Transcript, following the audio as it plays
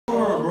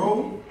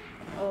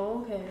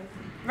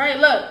Right,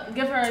 look,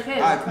 give her a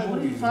kiss. Alright, come What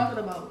on, are you talking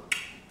about?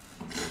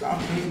 Stop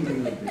playing me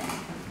like this.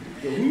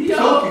 Yo, who you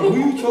choking? Who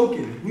you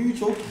choking? Who you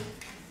choking?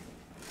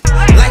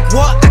 Like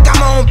what? I got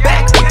my own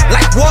back.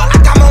 Like what?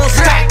 I got my own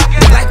strap.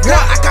 Like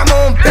what? I got my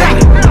own back.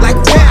 Like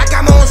what? I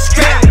got my own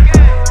strap.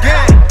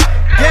 Yeah.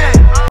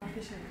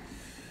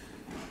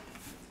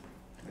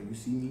 Like you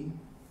see me?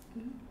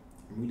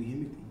 I'm really him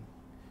with you.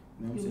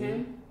 You know what I'm saying?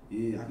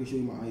 Him? Yeah, I can show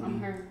you my ID. I'm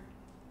her.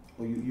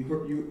 Oh, you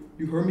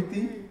heard me,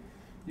 T?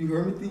 You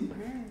heard me, T?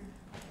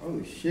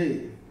 Oh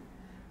shit.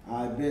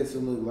 I bet. So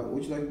look, like,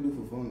 what you like to do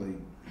for fun, like?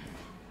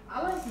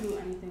 I like to do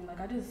anything. Like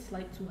I just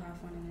like to have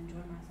fun and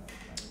enjoy myself.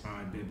 Like.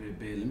 Alright,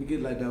 bet. Let me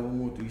get like that one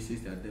more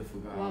 360. I definitely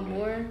forgot. One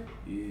more?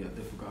 Yeah, I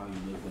definitely forgot how you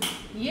look like.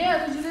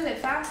 Yeah, cause you did it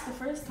fast the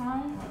first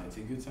time. Alright,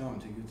 take your time.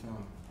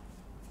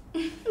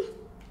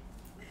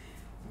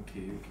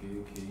 Okay.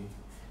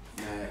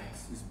 Nah,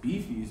 it's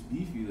beefy.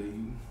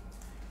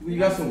 Like you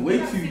got some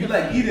weight to you. You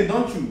like eating,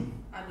 don't you?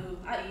 I do.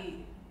 I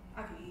eat.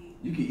 I can eat.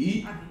 You can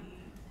eat? I can eat.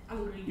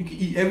 I'm greedy. You can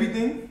eat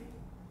everything?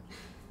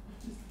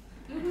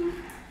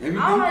 Everything?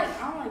 I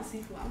don't like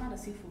seafood. I'm not a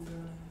seafood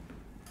girl.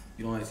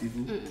 You don't like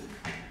seafood?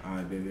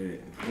 Alright,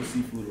 baby. No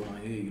seafood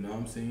around here, you know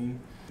what I'm saying?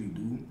 We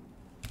do.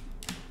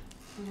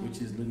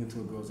 Which is looking into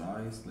a girl's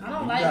eyes. Like, I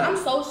don't like. I'm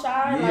so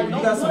shy. Yeah, like, you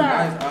don't got do some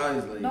that. nice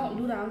eyes. Like, Don't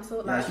do that. I'm so.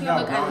 Yeah, Like, I she can't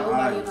got look at brown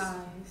nobody in the eyes.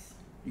 eyes.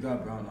 You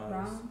got brown eyes.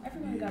 Brown?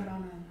 Everybody got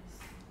brown eyes.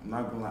 I'm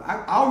not gonna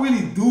lie. I'll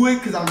really do it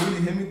because I'm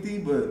really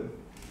himothy, but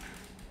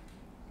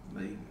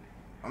like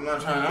I'm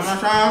not trying to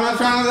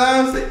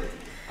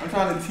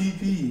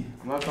TP.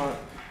 I'm not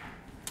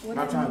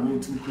trying to go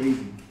too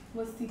crazy.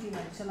 What's TP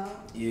like? Chill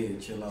out? Yeah,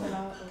 chill out. Chill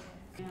out? Okay.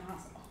 Yeah, I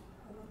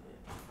love it.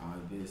 I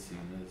bet, see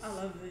this. I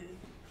love it.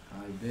 I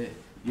bet.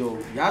 Yo,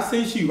 y'all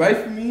saying she right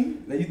for me?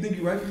 Like, you think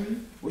you right for me?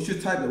 What's your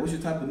type? Like, what's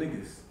your type of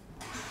niggas?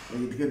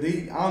 Like, because I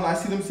don't know, I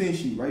see them saying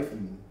she right for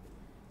me.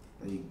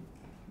 Like,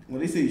 when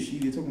they say she,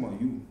 they talking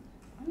about you.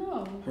 I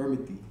know.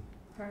 Hermity.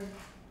 Her.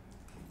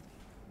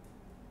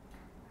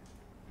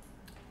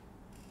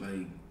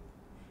 Like,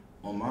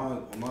 on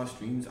my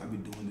streams, I be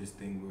doing this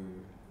thing where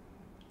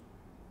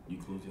you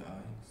close your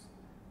eyes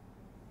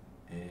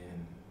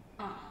and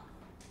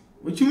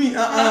what you mean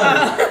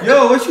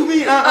yo, what you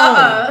mean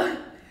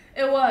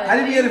It was. I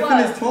didn't get to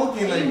finish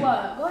talking. Like,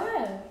 what? Go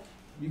ahead.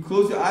 You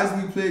close your eyes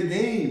and we play a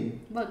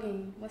game. What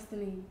game? What's the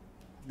name?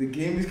 The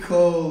game is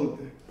called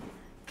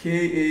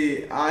Kaissing,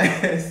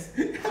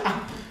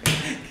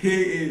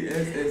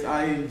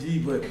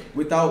 but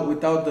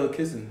without the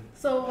kissing.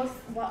 So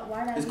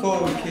why that? It's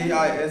called Kissing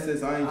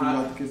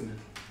without the kissing.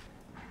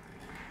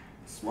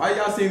 Why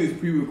y'all saying it's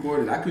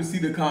pre-recorded? I could see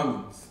the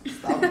comments.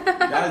 Stop.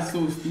 Y'all is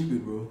so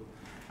stupid, bro.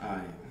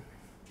 Alright.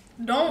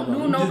 Don't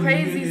do no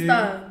crazy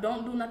stuff.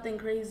 Don't do nothing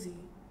crazy.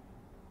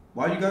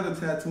 Why you got a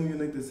tattoo on your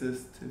neck that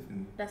says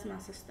Tiffany? That's my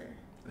sister.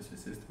 That's your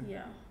sister?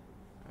 Yeah.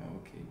 Oh,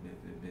 okay,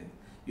 bet.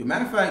 Yo,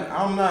 matter of fact,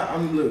 I'm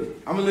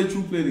gonna let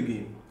you play the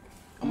game.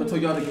 I'm gonna tell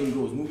you how the game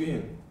goes. Move your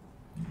hand.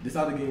 This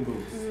how the game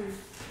goes.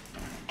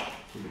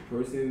 So the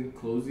person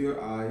close your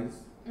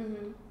eyes,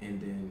 and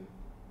then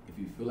if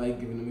you feel like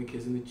giving them a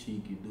kiss in the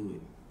cheek, you do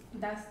it.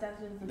 That's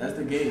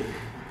the game.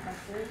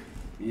 That's it?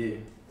 Yeah.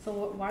 So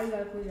why you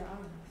gotta close your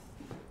eyes?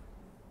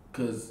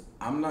 Cause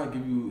I'm not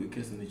giving you a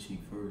kiss in the cheek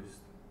first.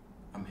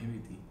 I'm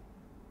Himothy.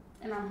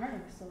 And I'm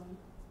her, so.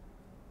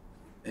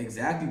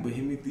 Exactly, but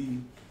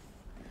Himothy,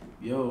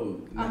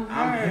 yo, I'm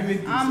I'm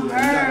Himothy, so like, you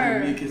gotta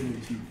give me a kiss in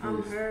the cheek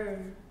first. I'm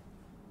her.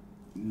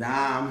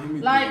 Nah, I'm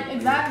Himothy. Like,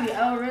 exactly,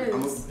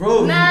 rizz.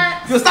 Bro,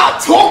 Nah. yo,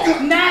 stop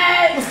talking.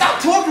 Nah. Yo, stop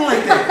talking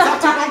like that.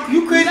 Stop talking.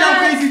 You crazy, I'm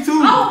crazy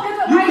too. I'll pick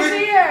up my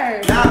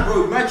chair. Nah,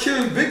 bro, my chair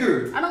is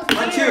bigger. I don't care.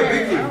 My chair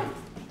bigger.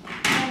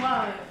 I don't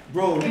lie.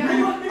 Bro, I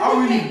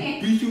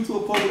really beat you to a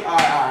public.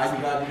 Alright,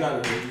 you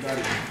got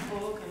it. Oh,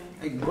 okay.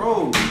 Hey,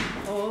 bro.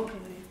 Oh,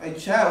 okay. Hey,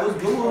 Chad, what's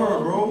good with her,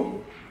 bro?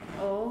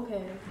 Oh,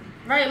 okay.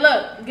 Right,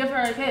 look, give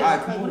her a kiss.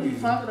 Alright, come like, what on, are you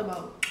talking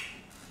about?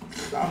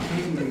 Stop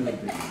playing me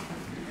like this.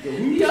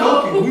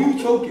 Yo, who you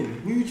choking?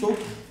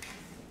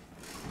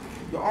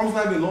 Your arm's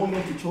not even long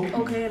enough to choke me.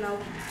 Okay, now.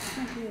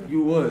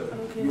 You what?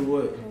 Okay. You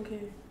what?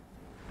 Okay.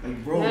 Like,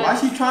 bro, why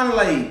she trying to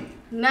like...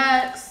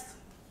 Next.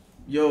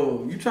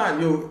 Yo,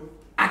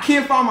 I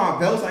can't find my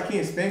belts. I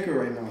can't spank her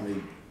right now,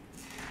 like.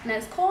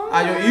 Next call.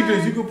 Yo,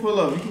 Idris, you can pull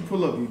up,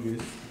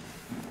 Idris.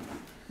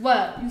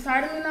 What? You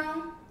tired of me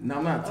now? No,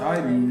 I'm not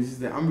tired of you. It's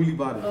just that I'm really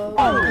bothered. Oh,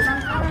 because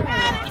I'm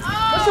tired.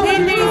 What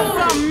you need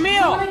some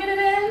milk. You want to get it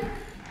in?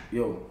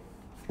 Yo.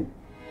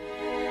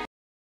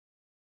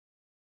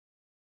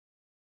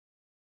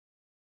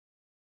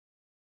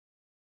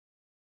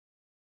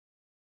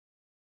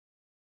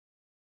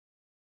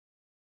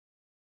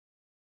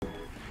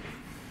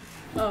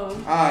 Oh.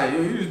 Alright, yo,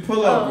 you just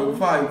pull up, bro,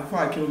 before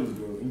I kill this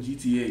girl in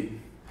GTA.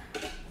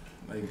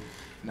 Like,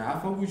 nah, I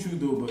fuck with you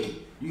though, but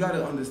you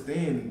gotta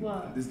understand,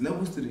 there's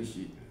levels to this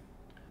shit.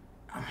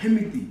 I'm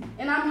Himothy.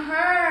 And I'm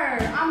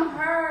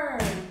her.